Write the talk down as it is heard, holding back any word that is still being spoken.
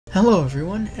Hello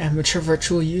everyone, amateur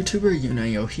virtual YouTuber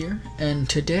Yunayo here, and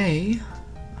today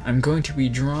I'm going to be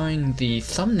drawing the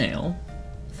thumbnail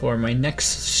for my next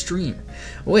stream,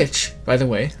 which, by the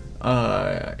way,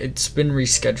 it's been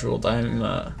rescheduled.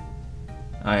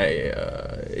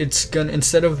 It's gonna,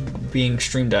 instead of being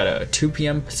streamed at 2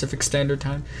 p.m. Pacific Standard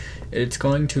Time, it's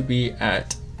going to be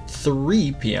at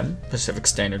 3 p.m. Pacific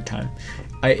Standard Time.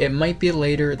 It might be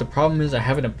later. The problem is I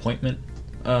have an appointment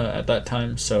at that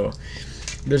time, so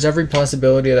there's every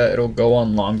possibility that it'll go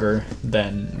on longer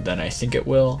than I think it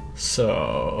will.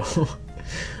 So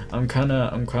I'm kind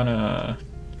of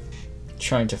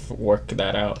trying to work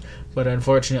that out, but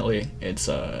unfortunately it's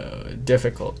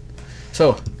difficult.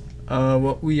 So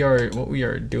what we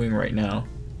are doing right now,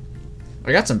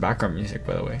 I got some background music,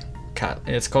 by the way.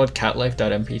 It's called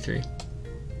catlife.mp3.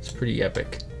 It's pretty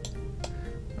epic.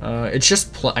 It's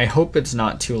just I hope it's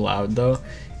not too loud though.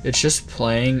 It's just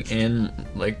playing in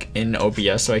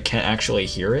OBS, so I can't actually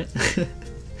hear it.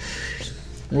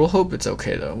 We'll hope it's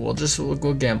okay though. We'll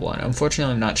gamble on it.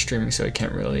 Unfortunately, I'm not streaming, so I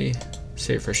can't really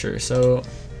say for sure. So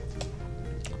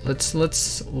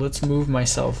let's move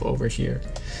myself over here,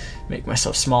 make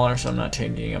myself smaller so I'm not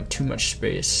taking up too much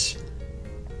space.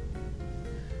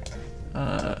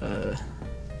 There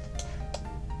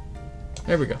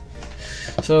we go.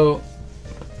 So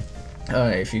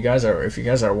if you guys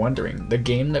are wondering, the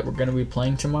game that we're gonna be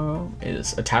playing tomorrow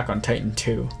is Attack on Titan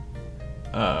 2,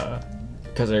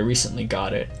 because I recently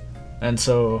got it, and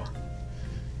so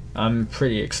I'm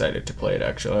pretty excited to play it.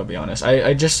 Actually, I'll be honest.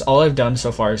 All I've done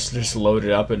so far is just load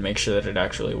it up and make sure that it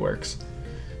actually works.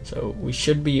 So we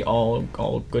should be all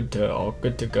good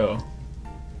to go.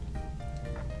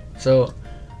 So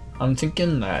I'm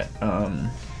thinking that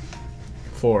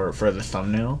for the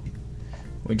thumbnail,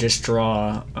 we just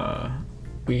draw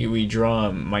we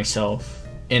draw myself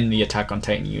in the Attack on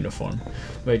Titan uniform,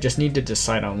 but I just need to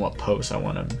decide on what pose I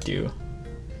want to do.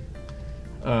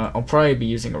 I'll probably be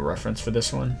using a reference for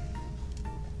this one.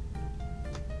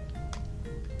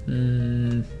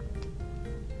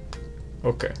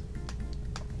 Okay.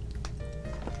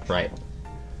 Right.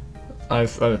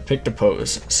 I've picked a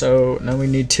pose. So now we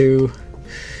need to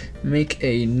make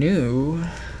a new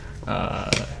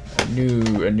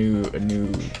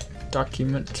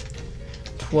document,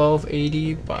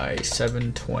 1280 by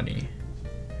 720.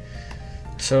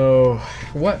 So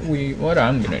what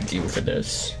I'm gonna do for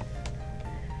this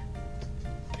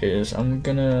is I'm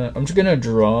just gonna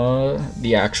draw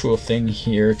the actual thing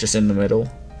here just in the middle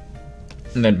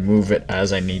and then move it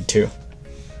as I need to.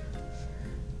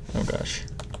 Oh gosh.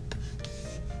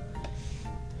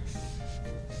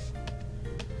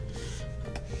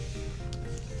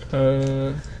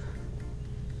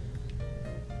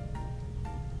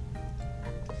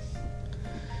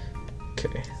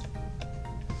 Okay.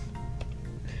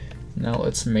 Now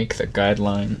let's make the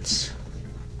guidelines.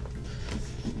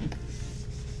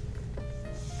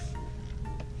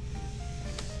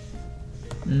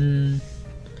 I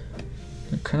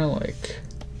kind of like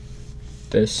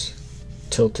this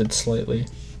tilted slightly.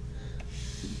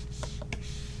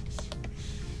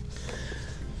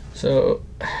 So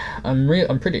I'm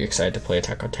pretty excited to play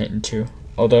Attack on Titan 2.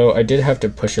 Although I did have to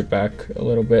push it back a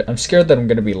little bit. I'm scared that I'm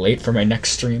gonna be late for my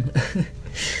next stream.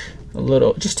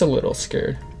 Just a little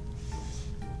scared.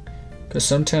 Because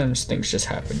sometimes things just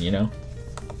happen, you know?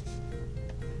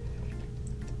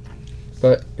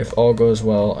 But if all goes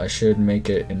well, I should make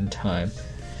it in time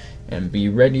and be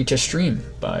ready to stream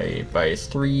by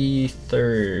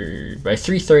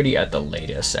 3:30 at the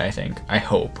latest, I think. I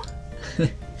hope.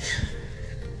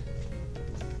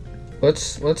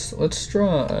 Let's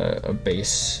draw a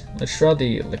base. Let's draw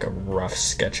a rough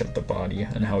sketch of the body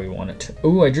and how we want it to.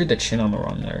 Ooh, I drew the chin on the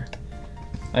wrong there.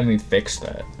 I mean, fix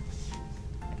that.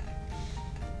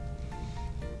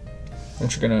 I'm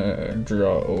just gonna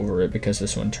draw over it because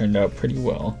this one turned out pretty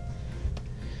well.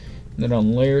 And then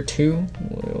on layer 2,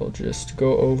 we'll just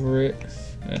go over it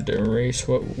and erase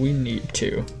what we need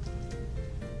to.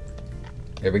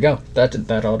 There we go. That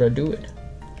ought to do it.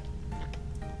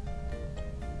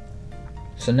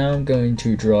 So now I'm going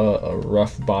to draw a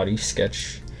rough body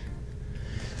sketch.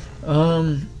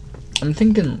 I'm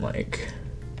thinking like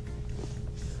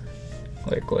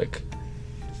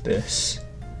this.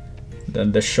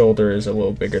 Then this shoulder is a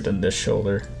little bigger than this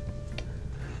shoulder.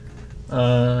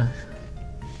 Then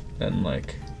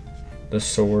like the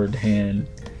sword hand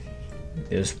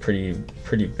is pretty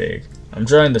big. I'm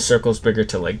drawing the circles bigger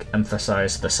to like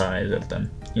emphasize the size of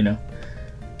them, you know?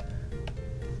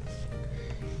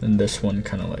 And this one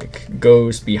kind of like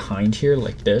goes behind here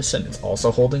like this, and it's also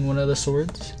holding one of the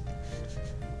swords.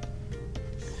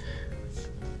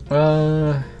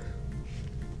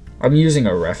 I'm using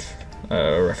a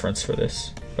reference for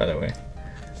this, by the way.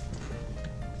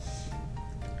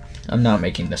 I'm not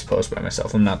making this pose by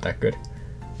myself. I'm not that good.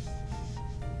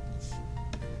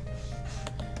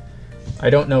 I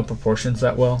don't know proportions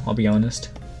that well, I'll be honest.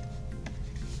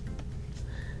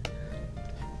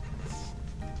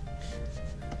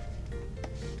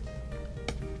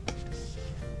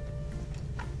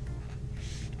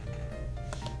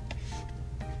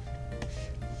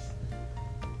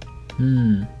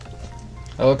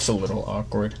 That looks a little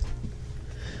awkward.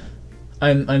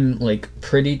 I'm like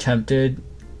pretty tempted.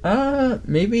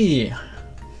 Maybe.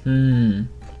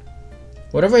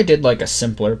 What if I did like a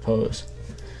simpler pose?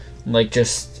 Like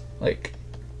just like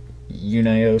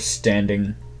Yunayo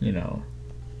standing, you know.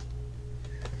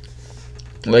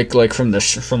 Like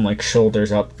from like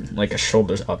shoulders up, like a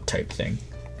shoulders up type thing.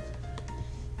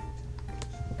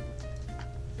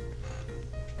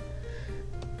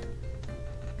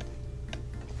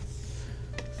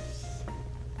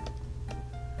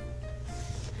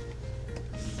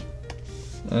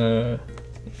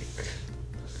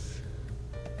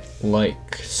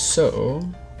 Like so,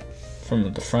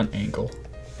 from the front angle,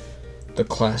 the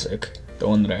classic, the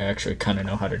one that I actually kind of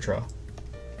know how to draw.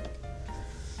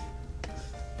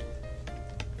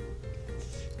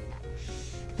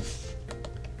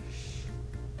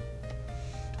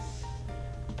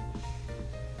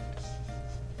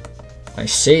 I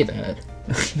say that,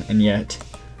 and yet.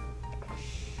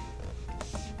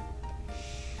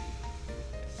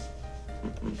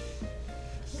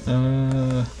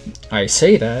 I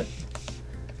say that,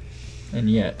 and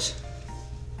yet.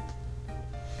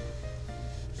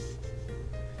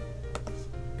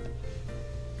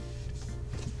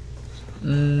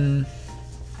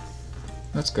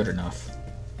 That's good enough.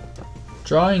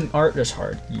 Drawing art is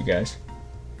hard, you guys.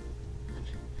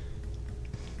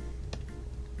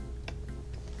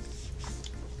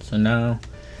 So now,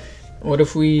 what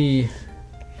if we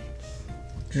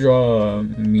draw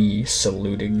me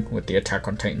saluting with the Attack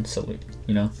on Titan salute,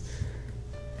 you know?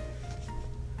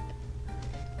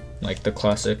 Like the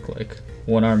classic, like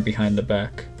one arm behind the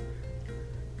back.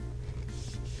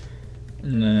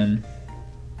 And then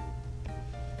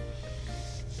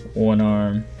one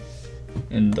arm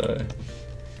in the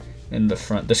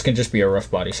front. This can just be a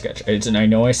rough body sketch. And I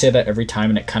know I say that every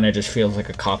time and it kind of just feels like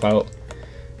a cop-out.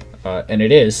 And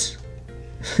it is.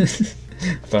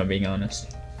 If I'm being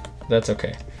honest. That's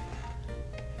okay.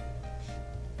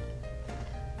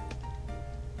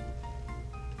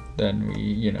 Then we,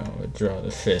 you know, draw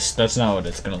the fist. That's not what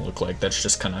it's gonna look like. That's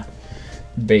just kind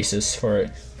of basis for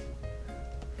it.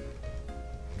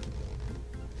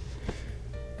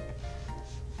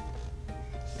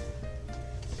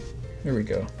 Here we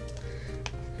go.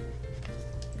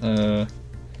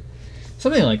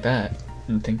 Something like that,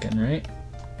 I'm thinking, right?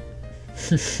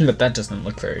 But that doesn't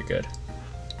look very good.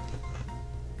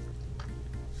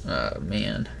 Oh,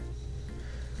 man.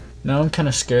 Now I'm kind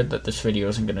of scared that this video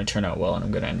isn't going to turn out well and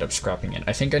I'm going to end up scrapping it.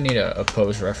 I think I need a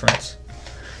pose reference.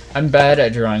 I'm bad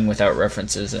at drawing without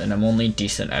references, and I'm only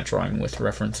decent at drawing with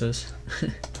references.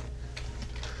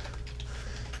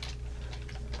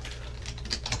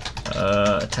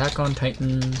 Attack on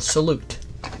Titan salute.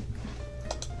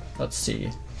 Let's see.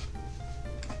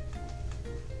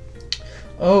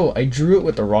 Oh, I drew it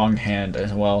with the wrong hand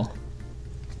as well.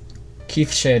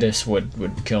 Keith Shadis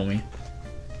would kill me.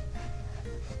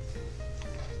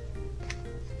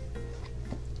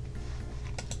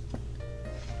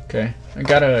 Okay, I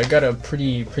got a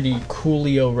pretty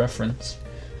coolio reference.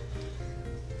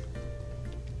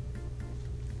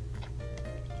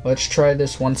 Let's try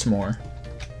this once more.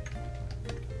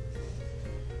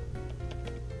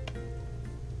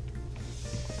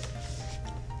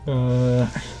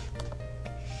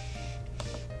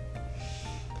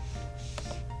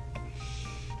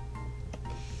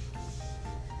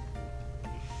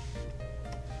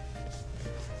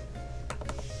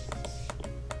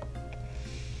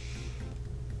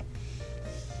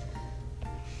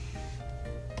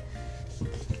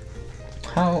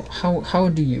 How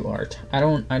do you art? I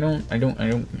don't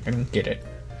get it.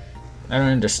 I don't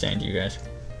understand you guys.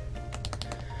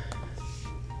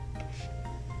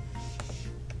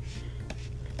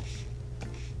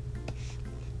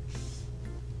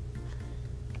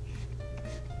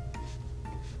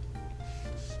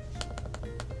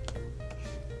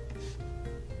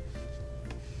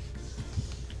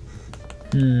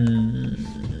 I'm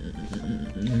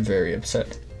very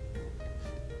upset.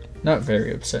 Not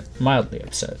very upset, mildly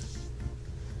upset.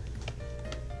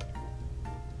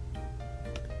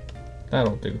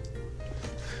 That'll do.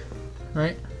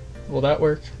 Right? Will that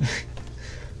work?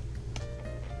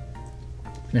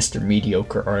 Mr.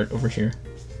 Mediocre Art over here.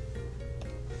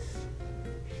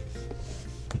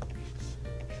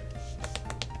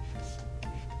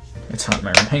 It's hot in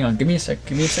my room. Hang on, give me a sec.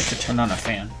 Give me a sec to turn on a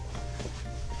fan.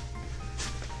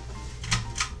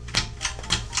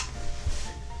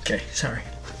 Okay, sorry.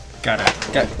 Got a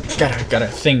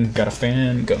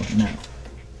fan going now.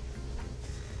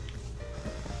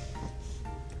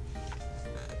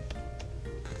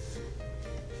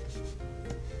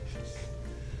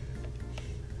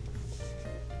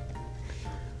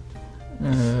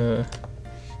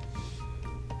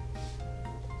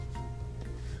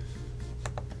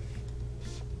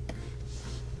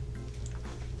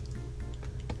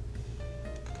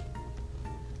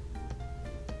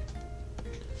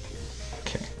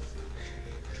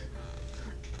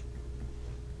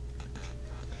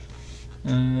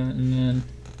 And then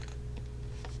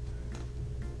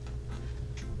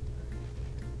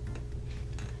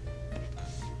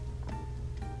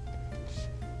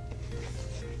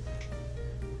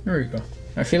there we go.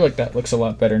 I feel like that looks a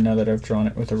lot better now that I've drawn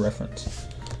it with a reference.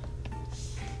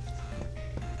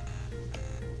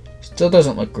 Still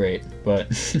doesn't look great, but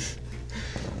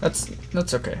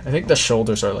that's okay. I think the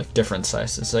shoulders are like different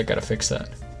sizes, so I gotta fix that.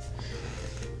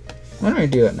 Why don't I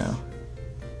do that now?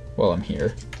 While I'm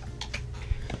here.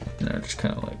 And I just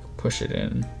kind of like push it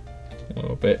in a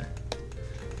little bit.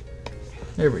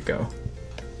 There we go.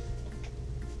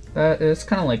 That it's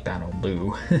kind of like that'll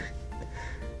do.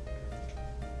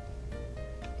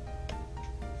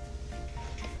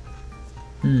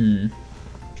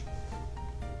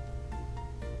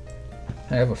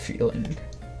 I have a feeling.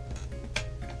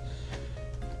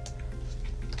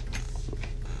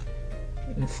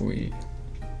 If we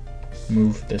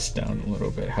move this down a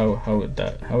little bit, how would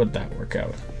that work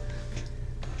out?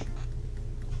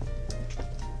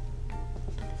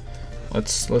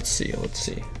 Let's see.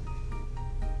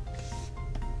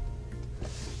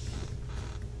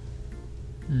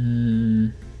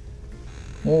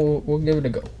 We'll give it a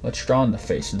go. Let's draw on the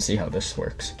face and see how this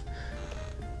works.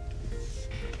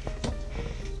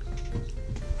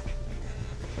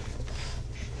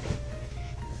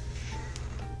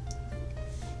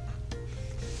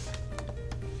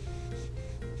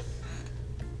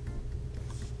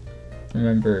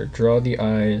 Remember, draw the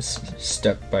eyes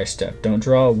step by step. Don't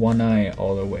draw one eye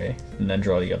all the way and then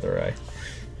draw the other eye.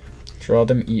 Draw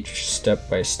them each step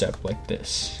by step like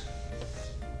this,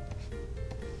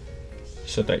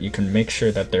 so that you can make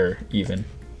sure that they're even,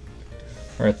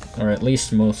 or at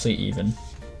least mostly even.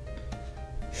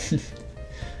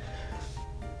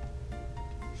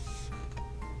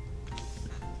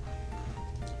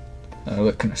 That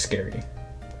look kind of scary.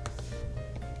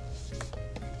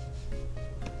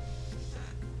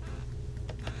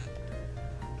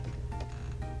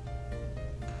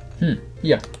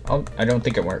 Yeah, I don't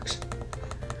think it works.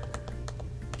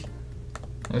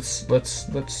 Let's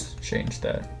change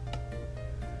that.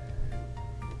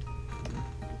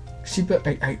 See, but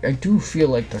I do feel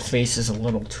like the face is a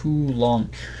little too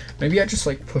long. Maybe I just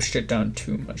like pushed it down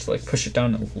too much. Like push it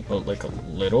down like a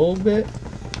little bit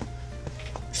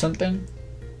or something.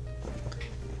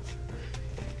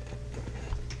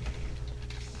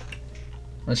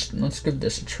 Let's give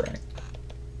this a try.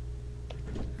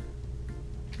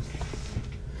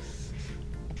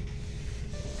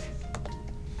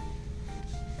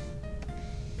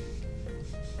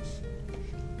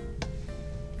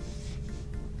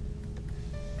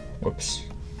 Whoops.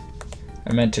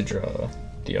 I meant to draw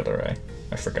the other eye.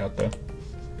 I forgot though.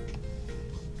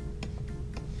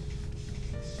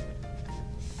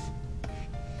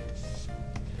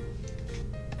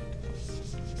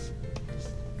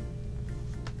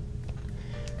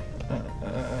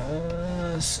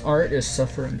 Art is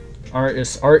suffering. Art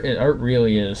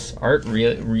really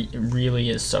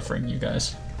is suffering, you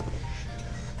guys.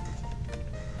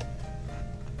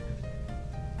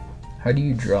 How do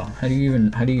you draw? How do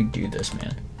you do this,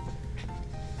 man?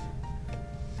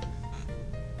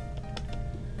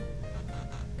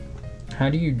 How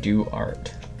do you do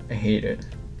art? I hate it.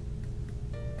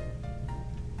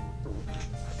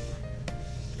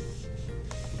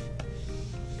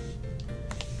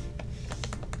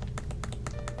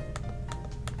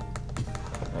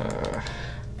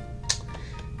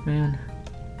 Man.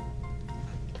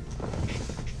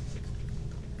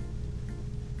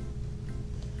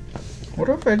 What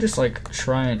if I just like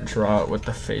try and draw it with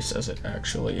the face as it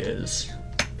actually is?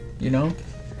 You know?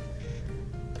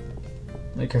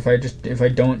 Like if I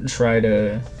don't try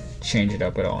to change it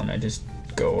up at all and I just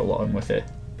go along with it.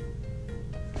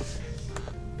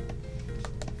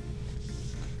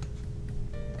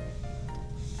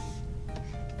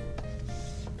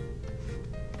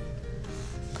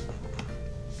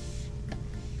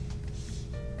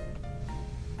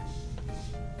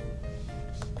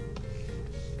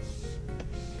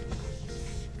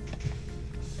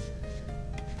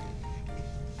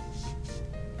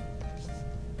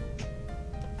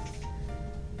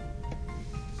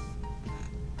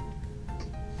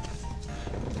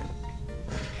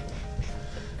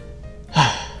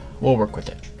 We'll work with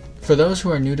it. For those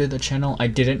who are new to the channel, I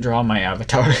didn't draw my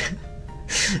avatar.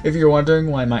 If you're wondering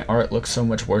why my art looks so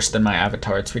much worse than my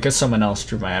avatar, it's because someone else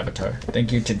drew my avatar.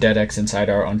 Thank you to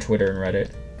DeadXInsideArt on Twitter and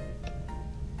Reddit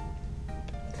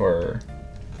for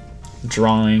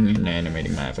drawing and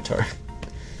animating my avatar.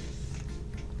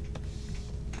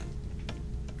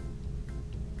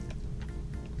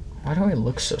 Why do I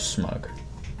look so smug?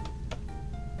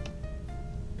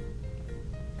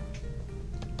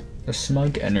 The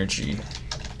smug energy,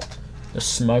 the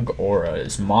smug aura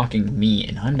is mocking me,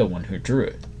 and I'm the one who drew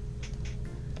it.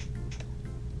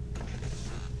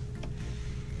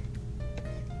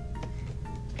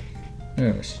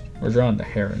 Anyways, we're drawing the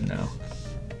heron now.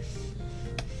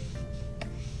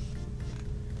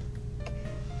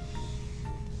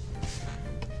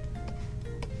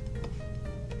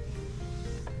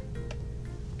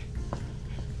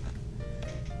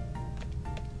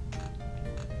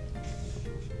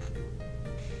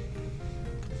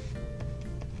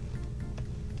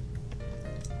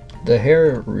 The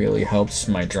hair really helps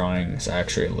my drawings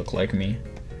actually look like me.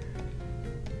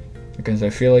 Because I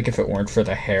feel like if it weren't for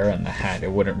the hair and the hat,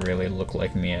 it wouldn't really look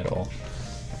like me at all.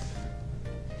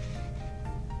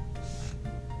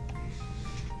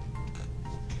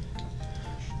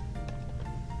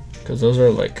 Because those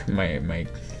are like my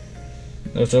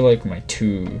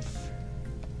two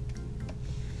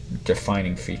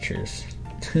defining features.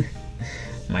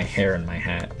 My hair and my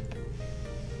hat.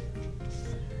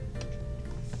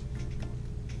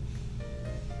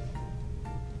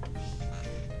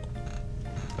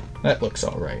 That looks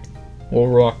alright. We'll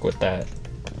rock with that.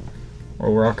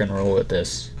 We'll rock and roll with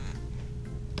this.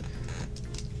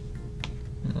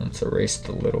 Let's erase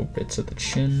the little bits of the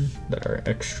chin that are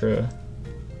extra.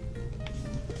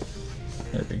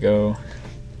 There we go.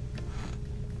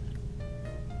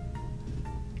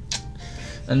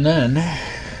 And then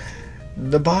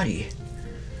the body.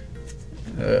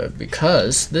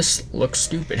 Because this looks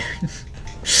stupid.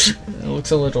 It looks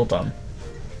a little dumb.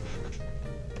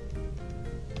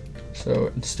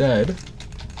 So instead,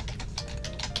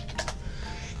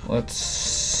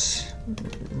 let's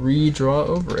redraw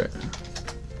over it.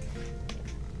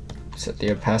 Set the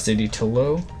opacity to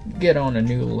low, get on a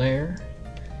new layer,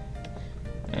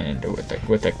 and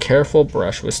with a careful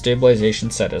brush with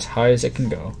stabilization set as high as it can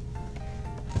go,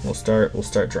 we'll start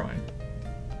drawing.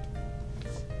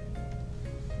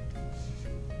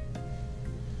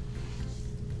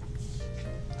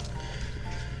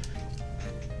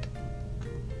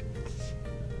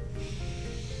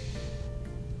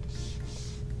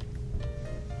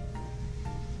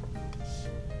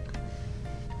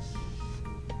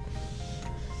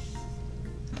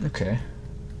 Okay,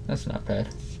 that's not bad.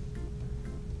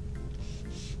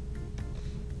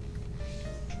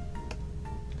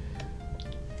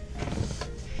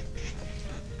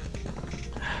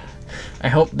 I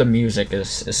hope the music is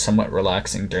somewhat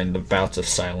relaxing during the bouts of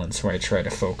silence where I try to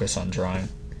focus on drawing.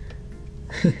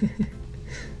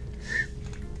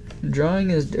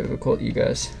 Drawing is difficult, you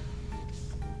guys.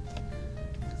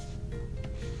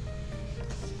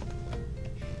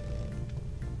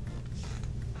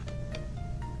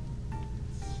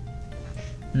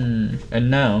 And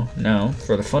now,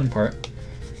 for the fun part,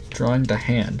 drawing the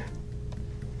hand.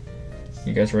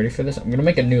 You guys ready for this? I'm gonna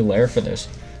make a new layer for this,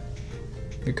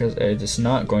 because it's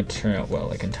not going to turn out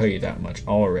well, I can tell you that much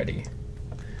already.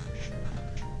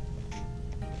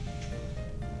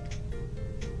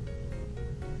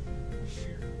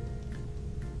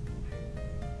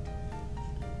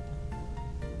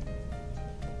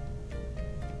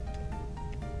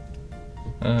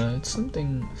 It's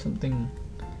something.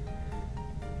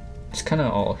 It's kind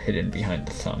of all hidden behind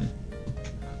the thumb.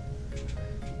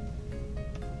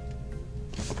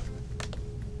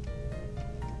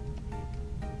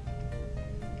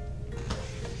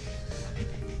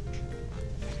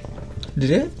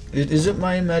 Is it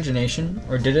my imagination,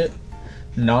 or did it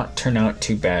not turn out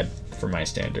too bad for my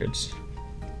standards?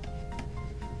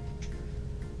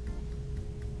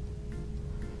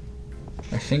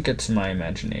 I think it's my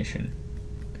imagination.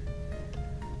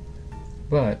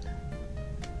 But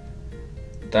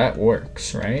that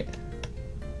works, right?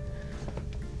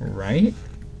 Right?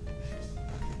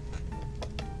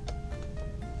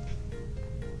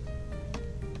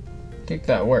 I think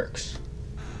that works.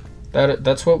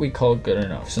 That's what we call good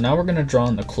enough. So now we're gonna draw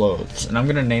on the clothes, and I'm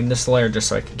gonna name this layer just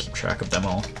so I can keep track of them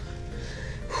all.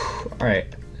 All right,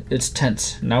 it's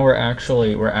tense. Now we're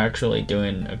actually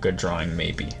doing a good drawing,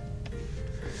 maybe.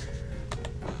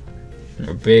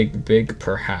 A big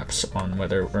perhaps on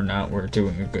whether or not we're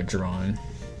doing a good drawing.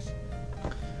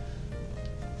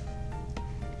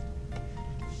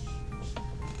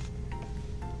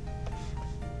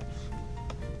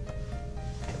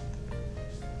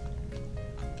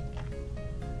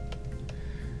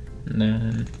 And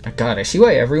then, God, I see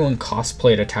why everyone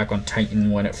cosplayed Attack on Titan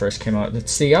when it first came out.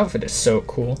 The outfit is so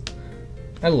cool.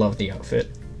 I love the outfit.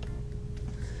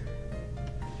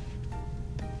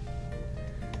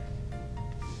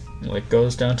 Like,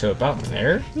 goes down to about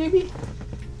there, maybe?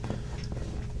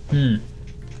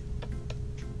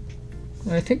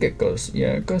 I think it goes,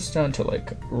 yeah, it goes down to,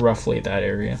 like, roughly that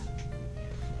area.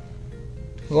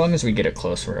 As long as we get it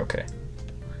close, we're okay.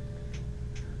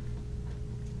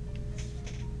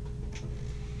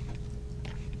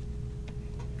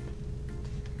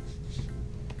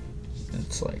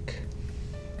 It's like...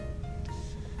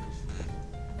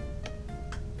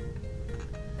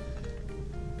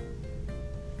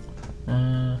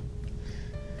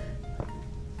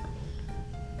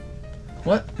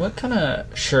 What kind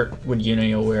of shirt would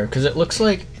Yunayo wear? Because it looks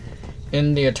like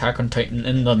in the Attack on Titan,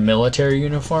 in the military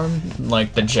uniform,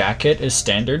 like the jacket is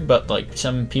standard, but like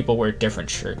some people wear different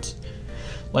shirts.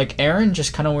 Like Eren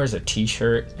just kind of wears a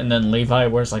t-shirt, and then Levi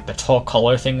wears like the tall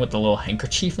collar thing with the little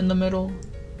handkerchief in the middle.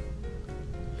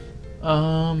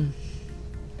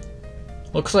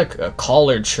 Looks like a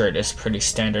collared shirt is pretty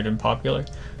standard and popular.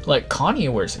 Like Connie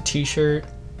wears a t-shirt.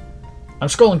 I'm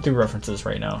scrolling through references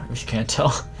right now, if you can't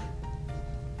tell.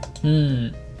 I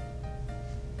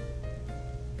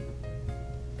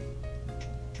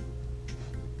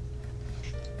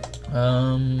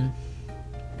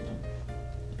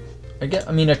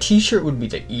mean, a t-shirt would be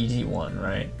the easy one,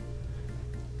 right?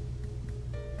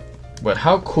 But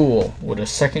how cool would a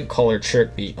second collared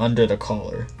shirt be under the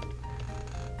collar?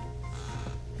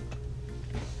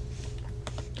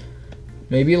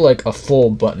 Maybe like a full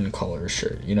button collar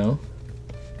shirt, you know?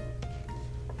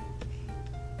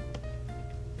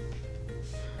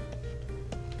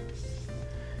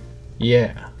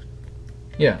 Yeah.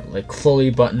 Yeah, like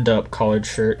fully buttoned up collared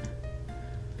shirt.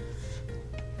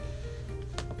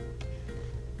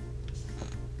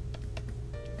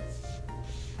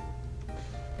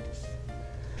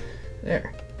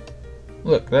 There.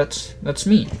 Look, that's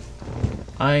me.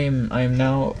 I am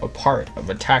now a part of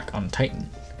Attack on Titan.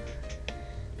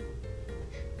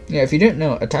 Yeah, if you didn't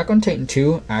know, Attack on Titan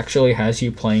 2 actually has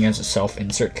you playing as a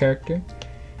self-insert character.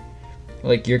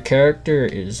 Like, your character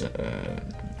is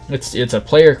it's a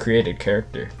player-created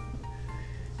character.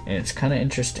 And it's kind of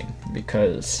interesting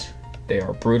because they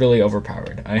are brutally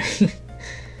overpowered.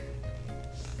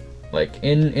 Like,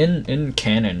 in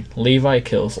canon, Levi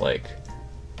kills, like,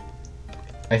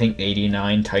 I think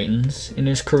 89 Titans in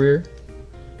his career.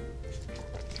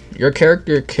 Your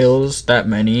character kills that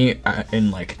many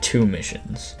in like 2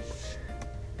 missions.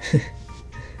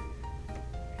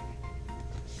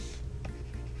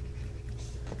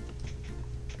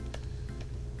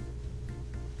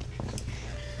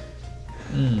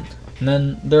 And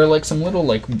then there are like some little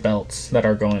like belts that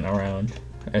are going around,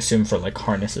 I assume for like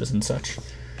harnesses and such.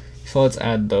 So let's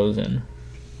add those in.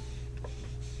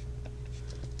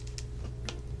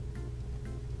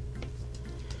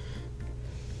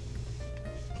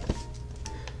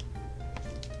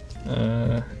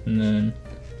 And then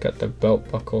got the belt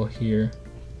buckle here.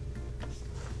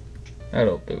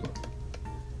 That'll do.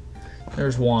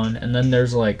 There's one, and then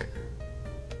there's like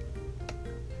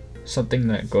something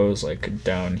that goes like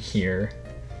down here,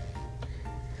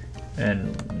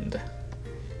 and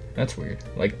that's weird.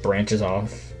 Like branches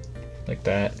off like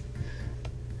that.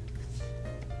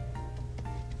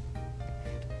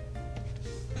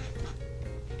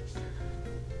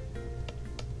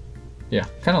 Yeah,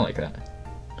 kind of like that.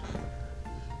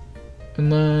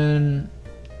 And then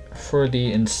for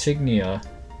the insignia,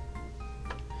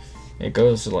 it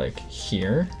goes like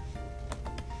here.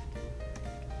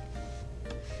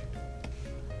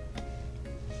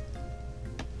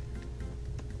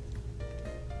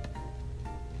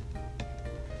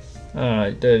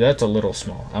 That's a little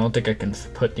small. I don't think I can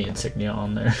put the insignia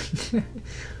on there.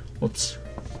 Whoops.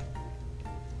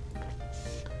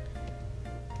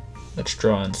 Let's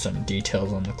draw in some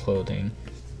details on the clothing.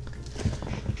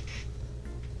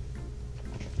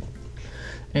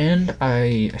 And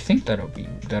I think that'll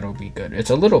be good. It's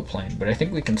a little plain, but I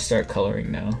think we can start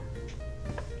coloring now.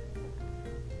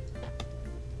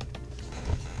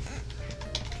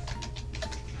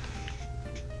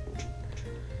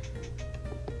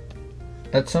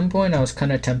 At some point, I was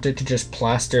kind of tempted to just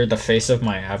plaster the face of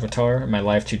my avatar, my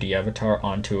live 2D avatar,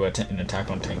 onto an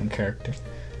Attack on Titan character.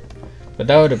 But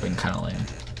that would have been kind of lame.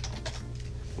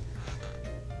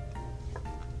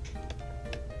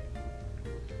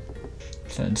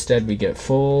 So instead we get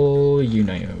full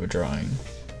Yunayo drawing.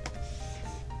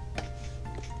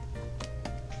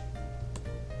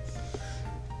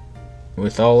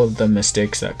 With all of the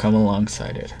mistakes that come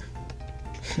alongside it.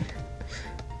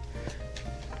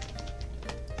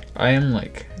 I am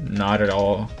like not at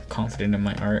all confident in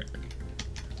my art.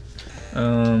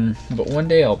 But one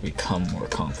day I'll become more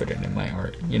confident in my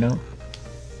art, you know?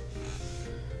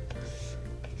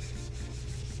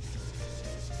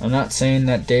 I'm not saying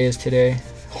that day is today.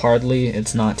 Hardly,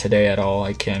 it's not today at all.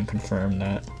 I can confirm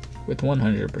that with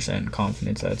 100%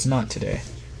 confidence that it's not today.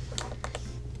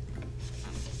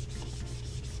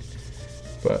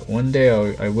 But one day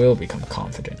I will become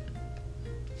confident.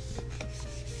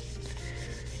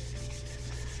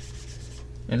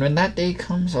 And when that day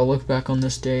comes, I'll look back on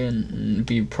this day and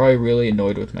be probably really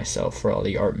annoyed with myself for all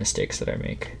the art mistakes that I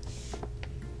make.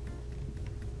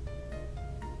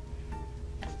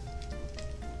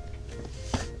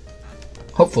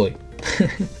 Hopefully.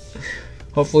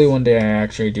 Hopefully one day I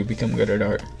actually do become good at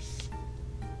art.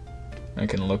 I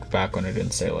can look back on it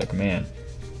and say like, man,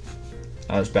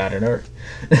 I was bad at art.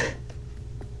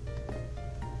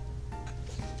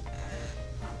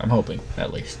 I'm hoping,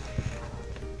 at least.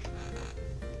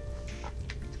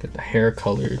 Get the hair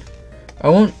colored. I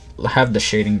won't have the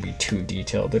shading be too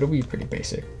detailed. It'll be pretty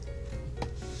basic.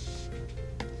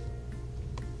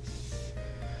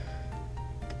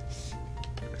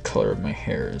 The color of my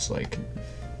hair is like,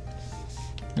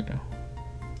 you know,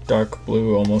 dark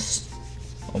blue, almost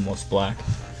black.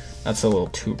 That's a little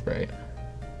too bright.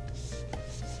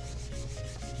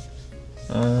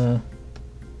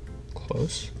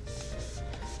 Close.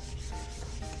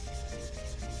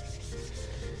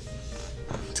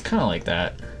 It's kind of like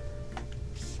that.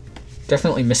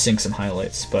 Definitely missing some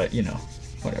highlights, but you know,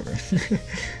 whatever.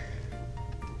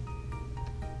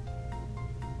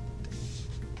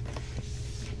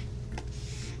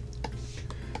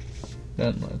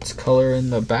 Then let's color in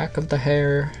the back of the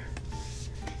hair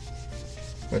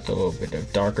with a little bit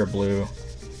of darker blue.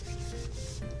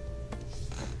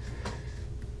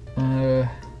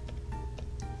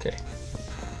 Okay.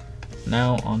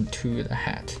 Now onto the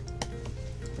hat.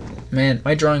 Man,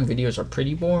 my drawing videos are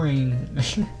pretty boring.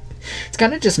 It's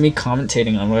kind of just me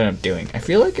commentating on what I'm doing. I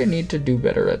feel like I need to do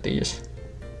better at these.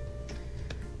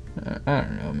 I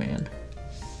don't know, man.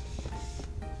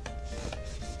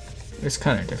 It's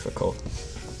kind of difficult.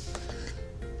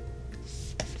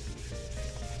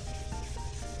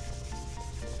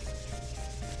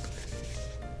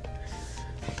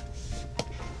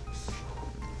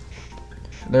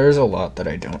 There's a lot that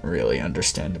I don't really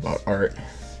understand about art.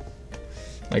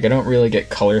 Like, I don't really get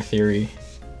color theory.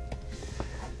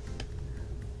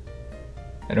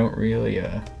 I don't really,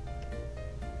 I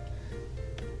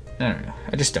don't know.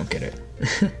 I just don't get it.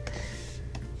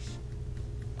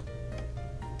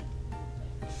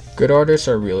 Good artists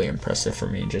are really impressive for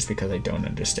me just because I don't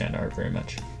understand art very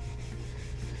much.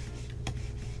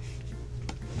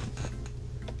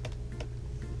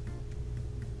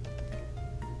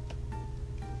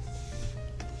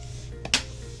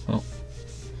 Well.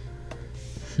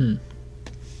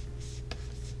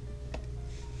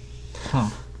 Huh.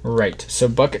 Right. So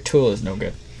bucket tool is no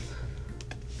good.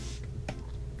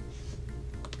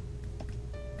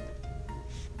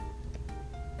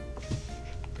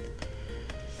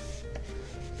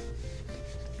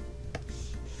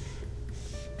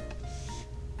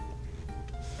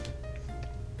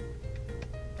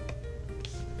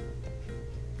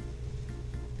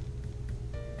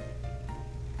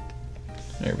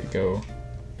 There we go.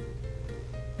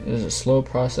 This is a slow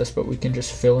process, but we can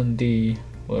just fill in the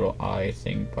little eye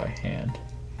thing by hand.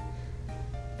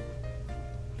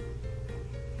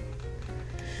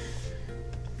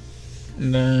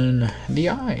 And then the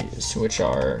eyes, which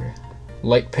are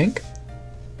light pink.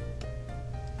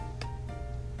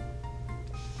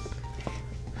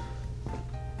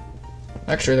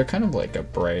 Actually, they're kind of like a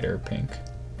brighter pink.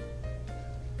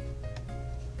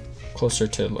 Closer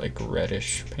to like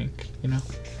reddish pink, you know?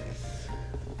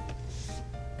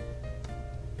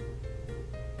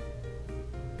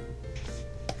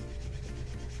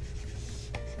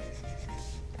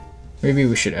 Maybe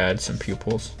we should add some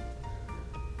pupils.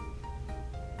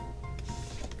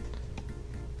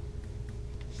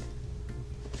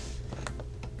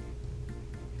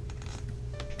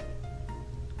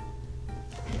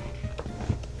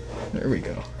 There we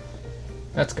go.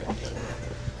 That's good.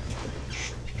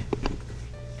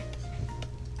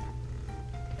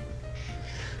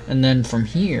 And then from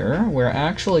here, we're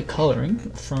actually coloring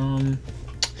from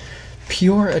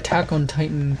pure Attack on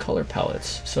Titan color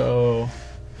palettes. So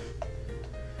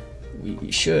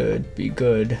we should be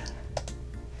good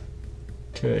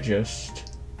to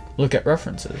just look at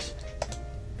references.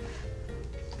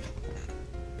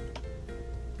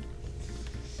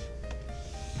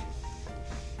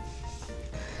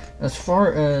 As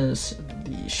far as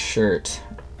the shirt,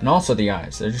 And also the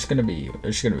eyes, they're just gonna be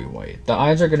white. The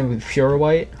eyes are gonna be pure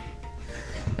white,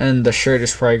 and the shirt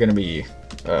is probably gonna be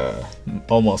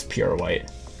almost pure white.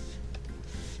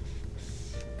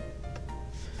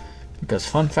 Because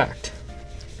fun fact,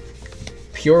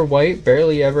 pure white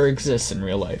barely ever exists in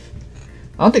real life.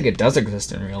 I don't think it does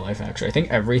exist in real life, actually. I think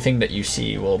everything that you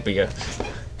see will be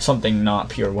something not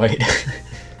pure white.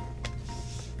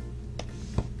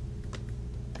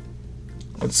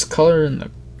 Let's color in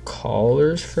the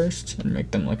collars first and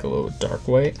make them like a little dark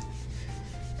white.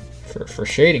 For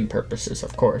shading purposes,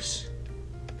 of course.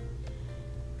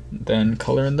 Then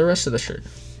color in the rest of the shirt,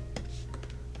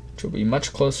 which will be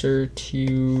much closer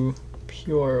to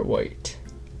pure white.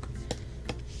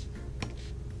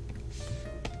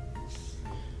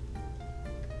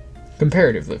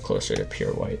 Comparatively closer to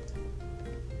pure white.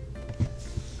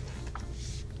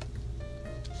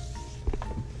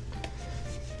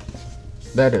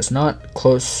 That is not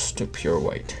close to pure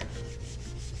white.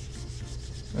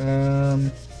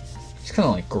 It's kind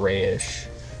of like grayish.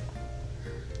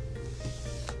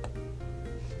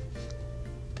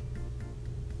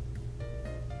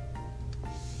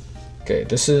 Okay,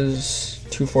 this is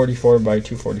 244 by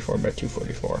 244 by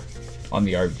 244 on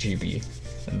the RGB,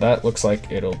 and that looks like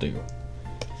it'll do.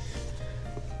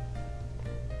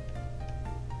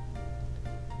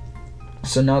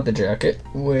 So now the jacket,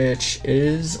 which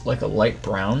is like a light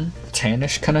brown,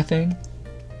 tannish kind of thing.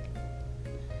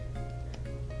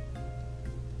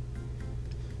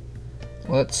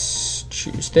 Let's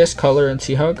choose this color and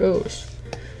see how it goes.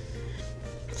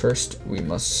 First, we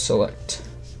must select.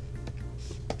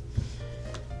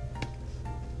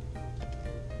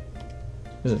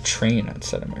 There's a train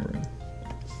outside of my room.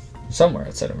 Somewhere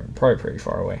outside of my room, probably pretty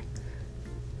far away.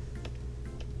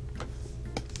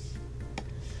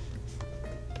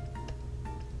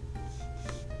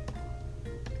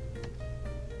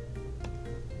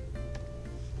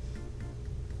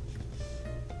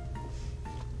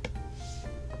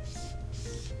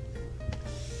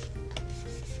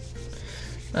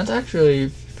 That's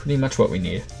actually pretty much what we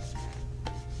need.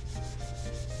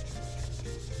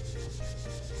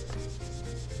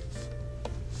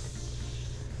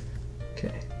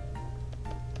 Okay.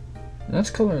 Let's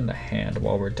color in the hand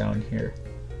while we're down here.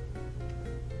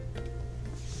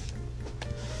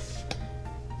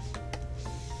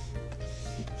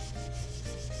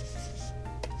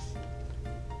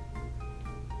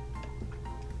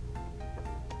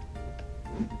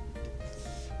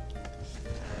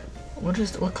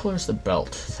 What color is the belt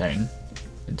thing?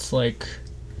 It's like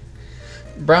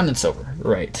brown and silver,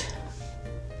 right?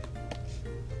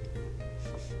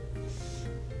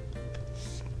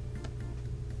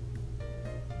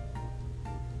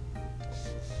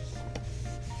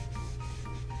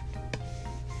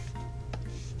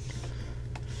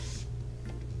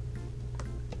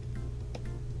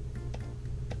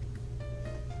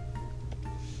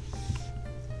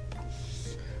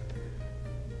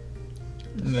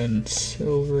 And then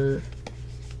silver.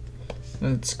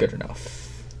 That's good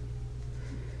enough.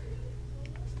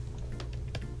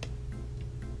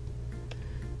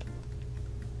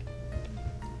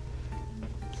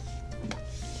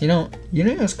 You know,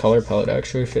 Yunayo's color palette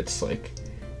actually fits like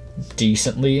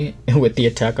decently with the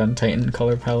Attack on Titan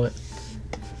color palette.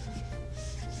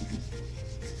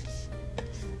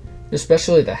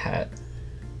 Especially the hat.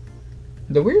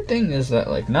 The weird thing is that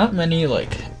like not many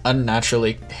like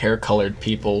unnaturally hair colored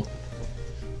people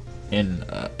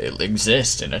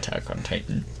exist in Attack on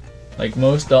Titan. Like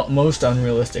most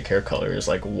unrealistic hair color is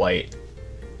like white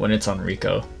when it's on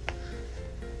Rico.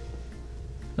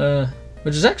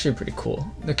 Which is actually pretty cool.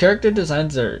 The character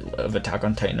designs of Attack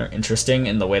on Titan are interesting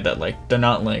in the way that like they're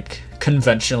not like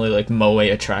conventionally like moe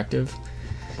attractive.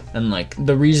 And like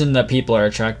the reason that people are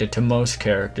attracted to most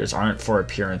characters aren't for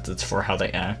appearance, it's for how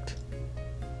they act.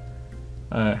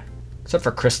 Except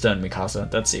for Krista and Mikasa,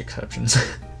 that's the exceptions.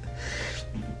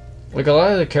 Like a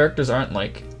lot of the characters aren't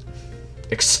like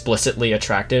explicitly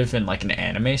attractive in like an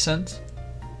anime sense.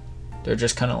 They're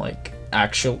just kind of like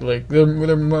actually like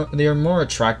they're more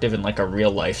attractive in like a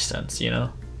real life sense, you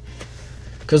know?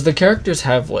 Because the characters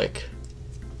have like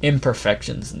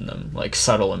imperfections in them, like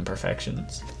subtle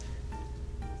imperfections,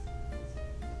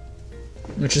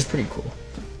 which is pretty cool.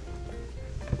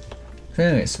 So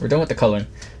anyways, we're done with the coloring.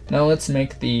 Now let's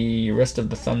make the rest of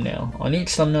the thumbnail. On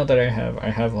each thumbnail that I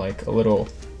have like a little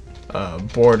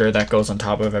border that goes on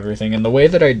top of everything. And the way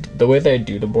that I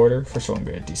do the border, first of all, I'm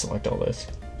going to deselect all this.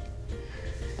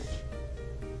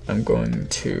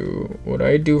 What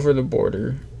I do for the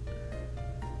border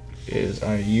is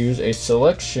I use a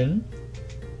selection,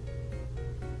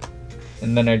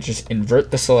 and then I just invert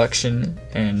the selection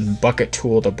and bucket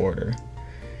tool the border.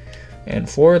 And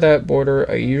for that border,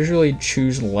 I usually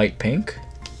choose light pink.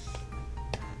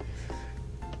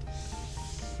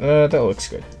 That looks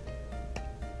good.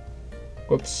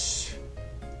 Whoops.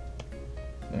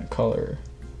 That color.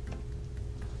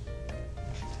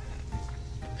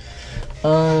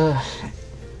 Now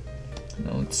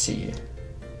let's see.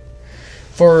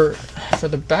 For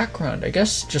the background, I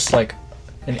guess just like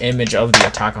an image of the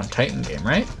Attack on Titan game,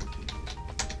 right?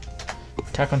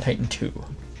 Attack on Titan 2.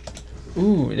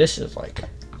 Ooh, this is like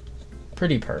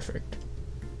pretty perfect.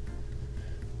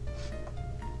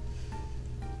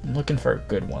 I'm looking for a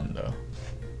good one though.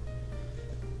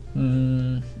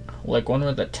 Like one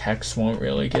where the text won't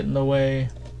really get in the way.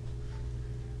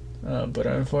 But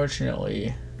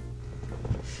unfortunately,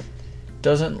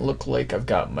 doesn't look like I've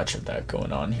got much of that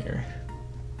going on here.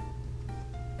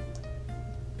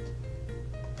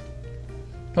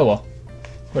 Oh well,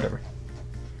 whatever.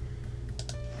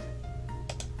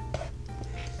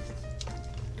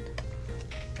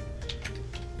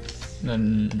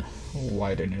 Then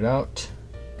widen it out.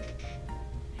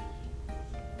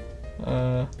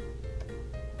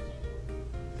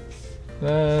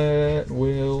 That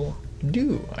will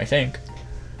do, I think.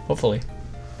 Hopefully.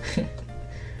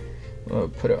 We'll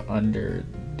put it under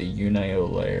the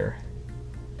Yunayo layer.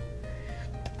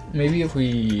 Maybe if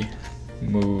we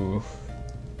move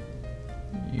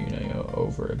Yunayo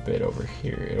over a bit over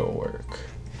here, it'll work.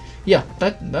 Yeah,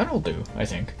 that'll do, I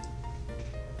think.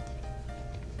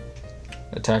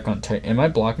 Attack on Titan. Am I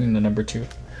blocking the number 2?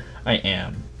 I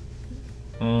am.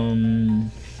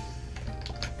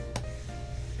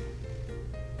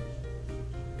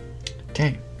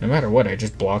 Dang, no matter what, I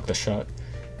just block the shot.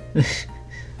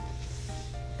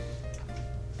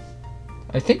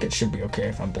 I think it should be okay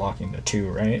if I'm blocking the 2,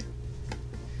 right?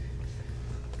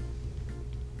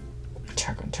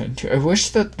 Attack on Titan 2. I wish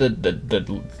that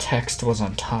the text was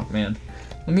on top, man.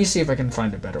 Let me see if I can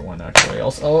find a better one, actually.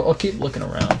 I'll keep looking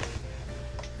around.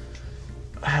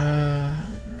 I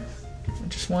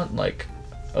just want, like,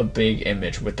 a big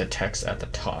image with the text at the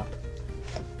top.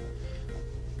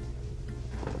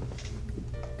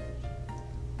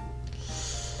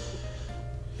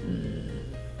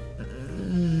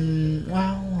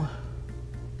 Well,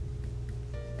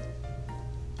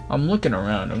 I'm looking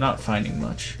around. I'm not finding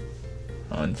much,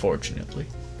 unfortunately.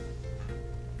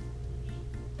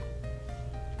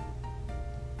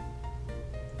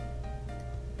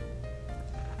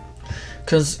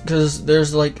 Cause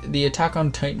there's like the Attack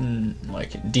on Titan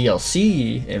like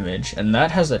DLC image, and that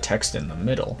has the text in the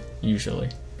middle usually.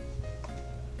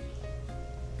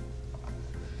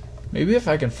 Maybe if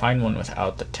I can find one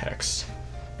without the text.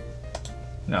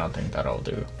 No, I don't think that'll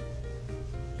do.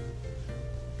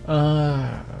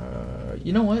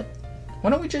 You know what? Why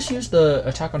don't we just use the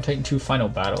Attack on Titan 2 Final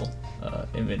Battle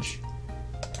image?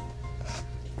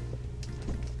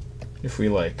 If we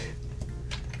like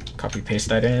copy paste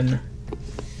that in,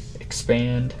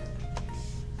 expand,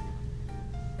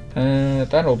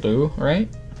 that'll do, right?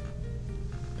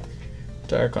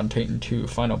 Attack on Titan 2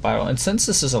 Final Battle. And since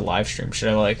this is a live stream,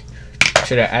 should I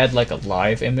add like a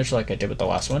live image like I did with the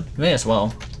last one? May as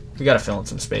well. We gotta fill in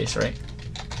some space, right?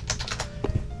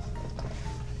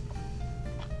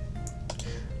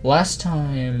 Last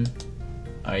time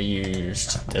I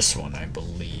used this one, I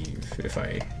believe, if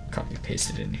I copy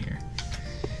pasted in here.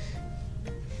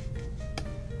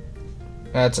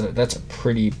 That's a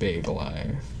pretty big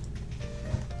live.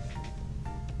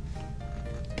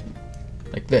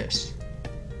 Like this.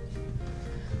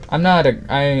 I'm not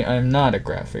a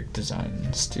graphic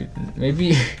design student.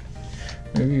 Maybe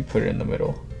put it in the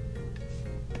middle.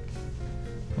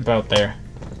 About there.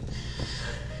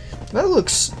 That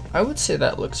looks, I would say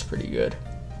that looks pretty good.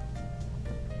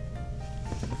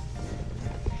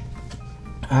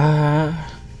 I'm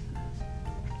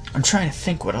trying to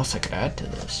think what else I could add to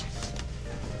this.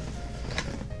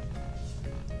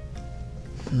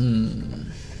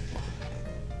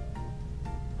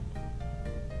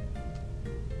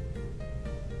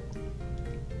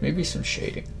 Maybe some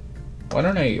shading. Why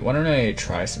don't I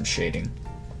try some shading?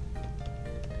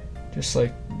 Just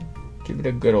like give it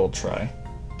a good old try.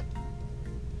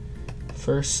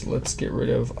 First, let's get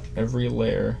rid of every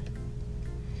layer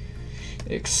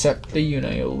except the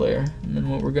Yunayo layer. And then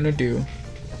what we're gonna do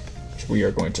is we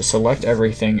are going to select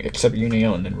everything except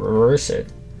Yunayo and then reverse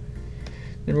it.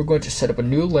 Then we're going to set up a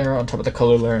new layer on top of the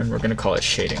color layer and we're gonna call it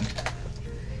shading.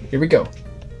 Here we go.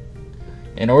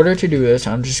 In order to do this,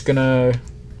 I'm just gonna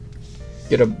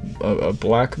get a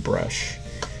black brush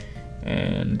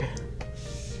and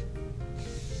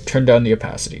turn down the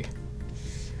opacity.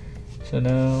 So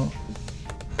now,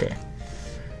 okay.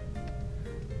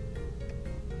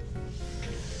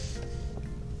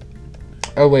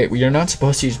 Oh wait, you're not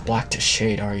supposed to use black to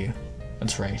shade, are you?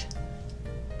 That's right.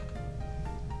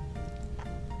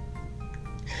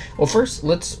 Well, first,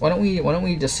 why don't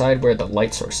we decide where the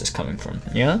light source is coming from?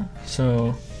 Yeah.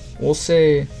 So we'll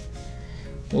say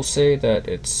that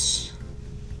it's.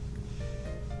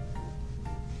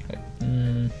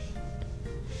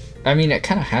 I mean, it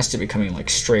kind of has to be coming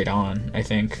like straight on, I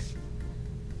think.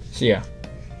 So yeah,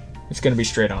 it's gonna be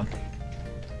straight on.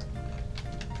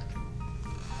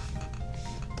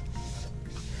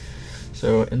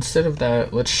 So instead of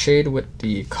that, let's shade with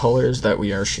the colors that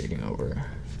we are shading over.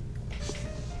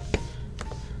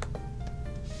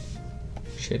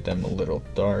 Shade them a little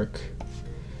dark.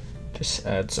 Just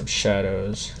add some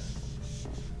shadows.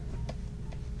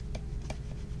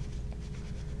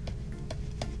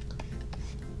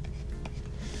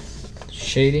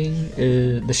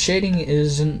 The shading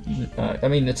isn't. I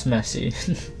mean, it's messy,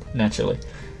 naturally,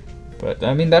 but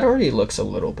I mean that already looks a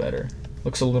little better.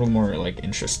 Looks a little more like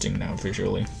interesting now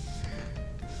visually.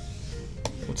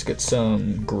 Let's get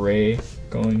some gray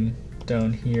going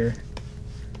down here.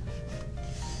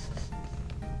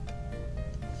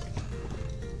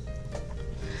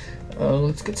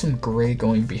 Let's get some gray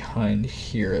going behind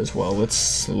here as well.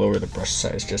 Let's lower the brush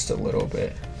size just a little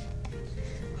bit.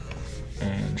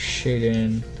 And shade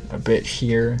in a bit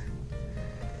here.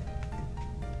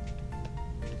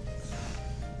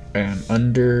 And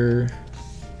under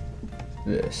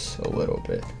this a little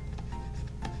bit.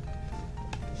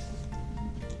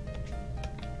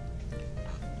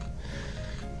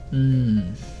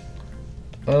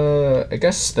 I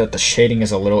guess that the shading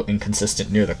is a little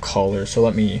inconsistent near the collar, so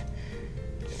let me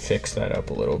fix that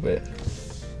up a little bit.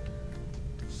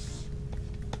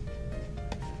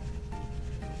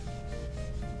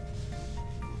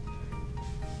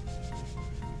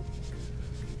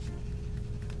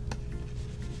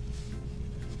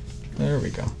 There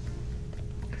we go.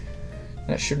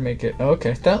 That should make it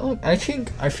okay. I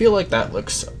feel like that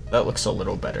looks a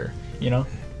little better, you know?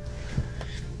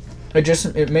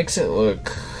 It makes it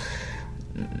look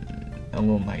a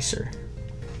little nicer.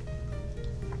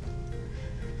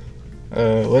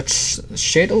 Let's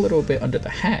shade a little bit under the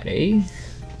hat, eh?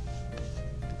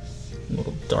 A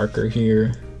little darker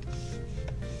here.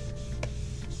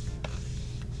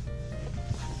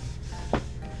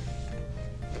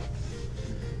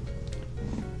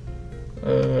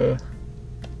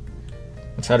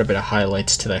 Let's add a bit of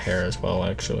highlights to the hair as well,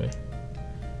 actually.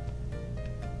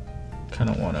 Kind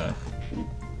of want to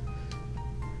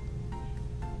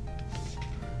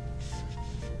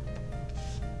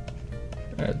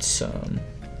add some,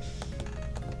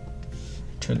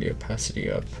 turn the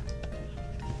opacity up.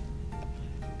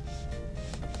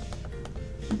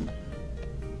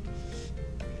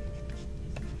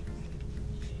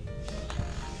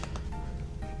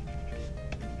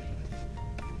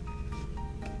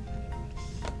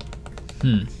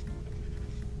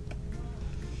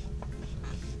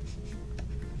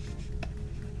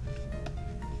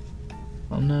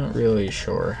 I'm not really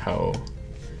sure how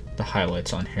the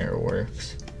highlights on hair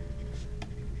works.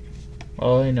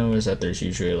 All I know is that there's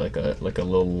usually like a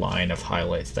little line of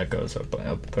highlights that goes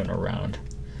up and around.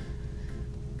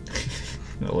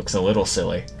 It looks a little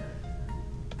silly.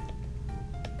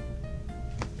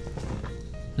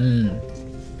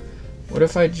 What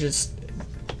if I just...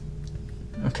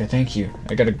 Okay, thank you.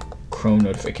 I got a Chrome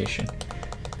notification.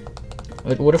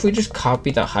 Like, what if we just copy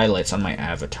the highlights on my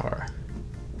avatar,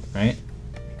 right?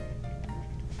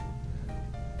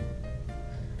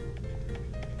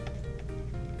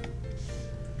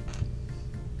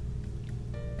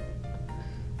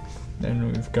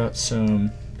 Then we've got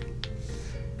some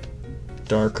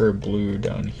darker blue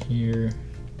down here.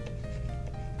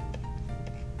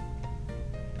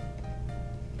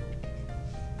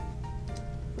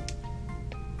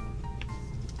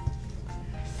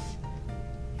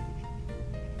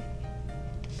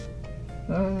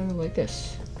 Like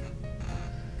this.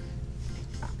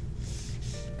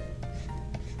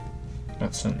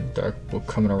 Got some dark blue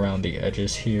coming around the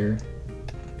edges here.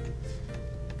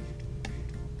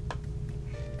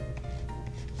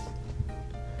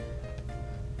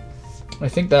 I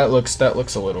think that looks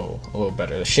a little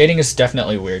better. The shading is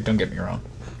definitely weird, don't get me wrong.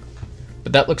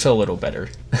 But that looks a little better.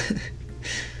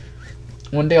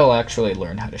 One day I'll actually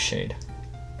learn how to shade.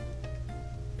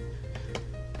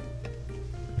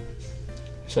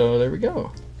 So there we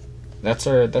go. That's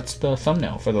the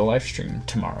thumbnail for the live stream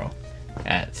tomorrow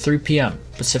at 3 p.m.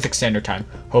 Pacific Standard Time,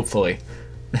 hopefully.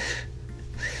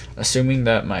 Assuming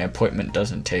that my appointment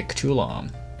doesn't take too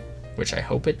long, which I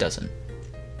hope it doesn't.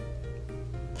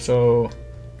 So,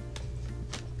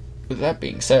 with that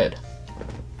being said,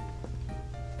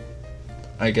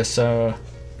 I guess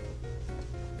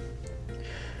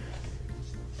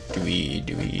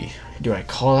do I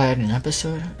call that an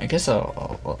episode? I guess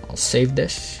I'll save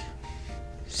this.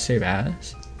 Save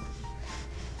as.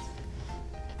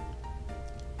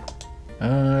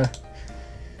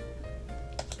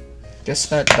 Guess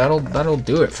that'll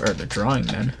do it for the drawing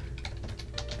then.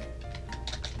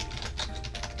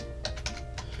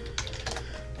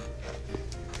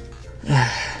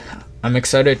 I'm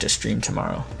excited to stream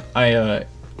tomorrow.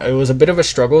 It was a bit of a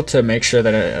struggle to make sure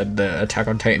that the Attack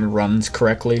on Titan runs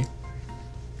correctly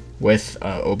with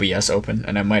OBS open,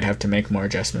 and I might have to make more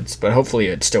adjustments, but hopefully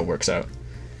it still works out.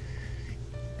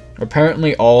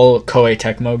 Apparently all Koei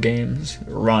Tecmo games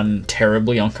run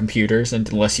terribly on computers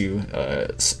unless you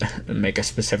make a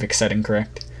specific setting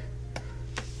correct.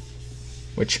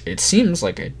 Which it seems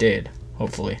like it did,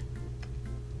 hopefully.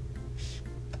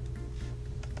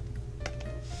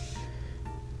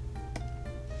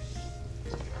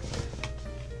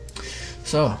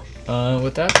 So,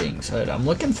 with that being said, I'm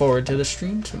looking forward to the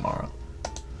stream tomorrow.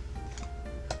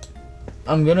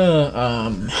 I'm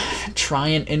gonna try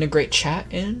and integrate chat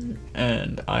in,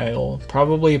 and I'll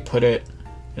probably put it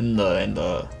in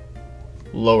the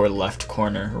lower left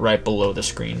corner, right below the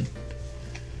screen.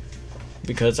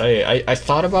 Because I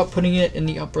thought about putting it in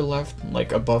the upper left,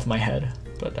 like above my head,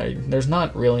 but there's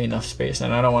not really enough space,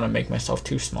 and I don't want to make myself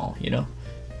too small, you know.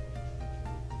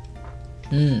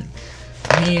 I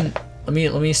mean,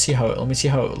 let me see how it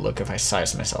would look if I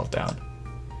size myself down.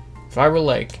 If I were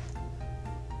like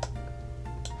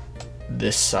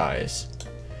this size,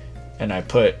 and I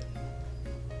put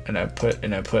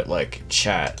like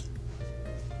chat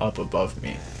up above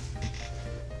me.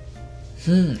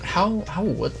 How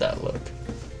would that look?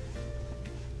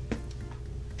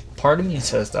 Part of me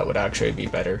says that would actually be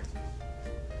better.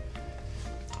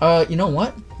 You know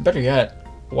what? Better yet,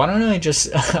 why don't I just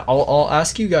I'll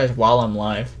ask you guys while I'm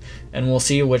live, and we'll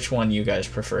see which one you guys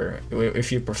prefer.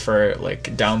 If you prefer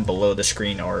like down below the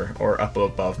screen or up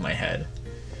above my head.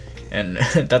 And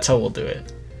that's how we'll do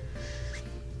it.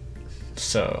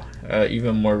 So,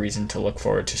 even more reason to look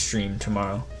forward to stream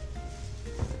tomorrow.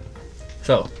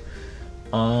 So,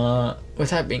 with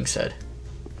that being said,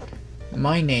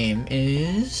 my name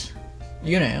is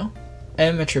Yunayo,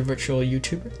 amateur virtual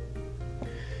YouTuber,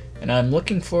 and I'm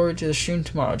looking forward to the stream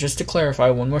tomorrow. Just to clarify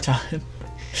one more time,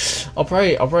 I'll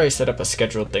probably set up a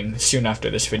scheduled thing soon after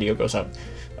this video goes up.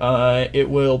 It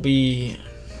will be,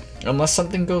 unless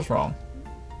something goes wrong,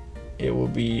 it will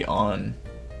be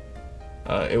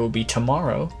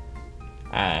tomorrow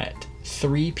at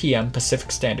 3 PM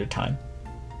Pacific Standard Time.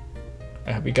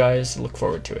 I hope you guys look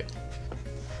forward to it.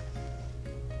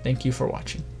 Thank you for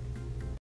watching.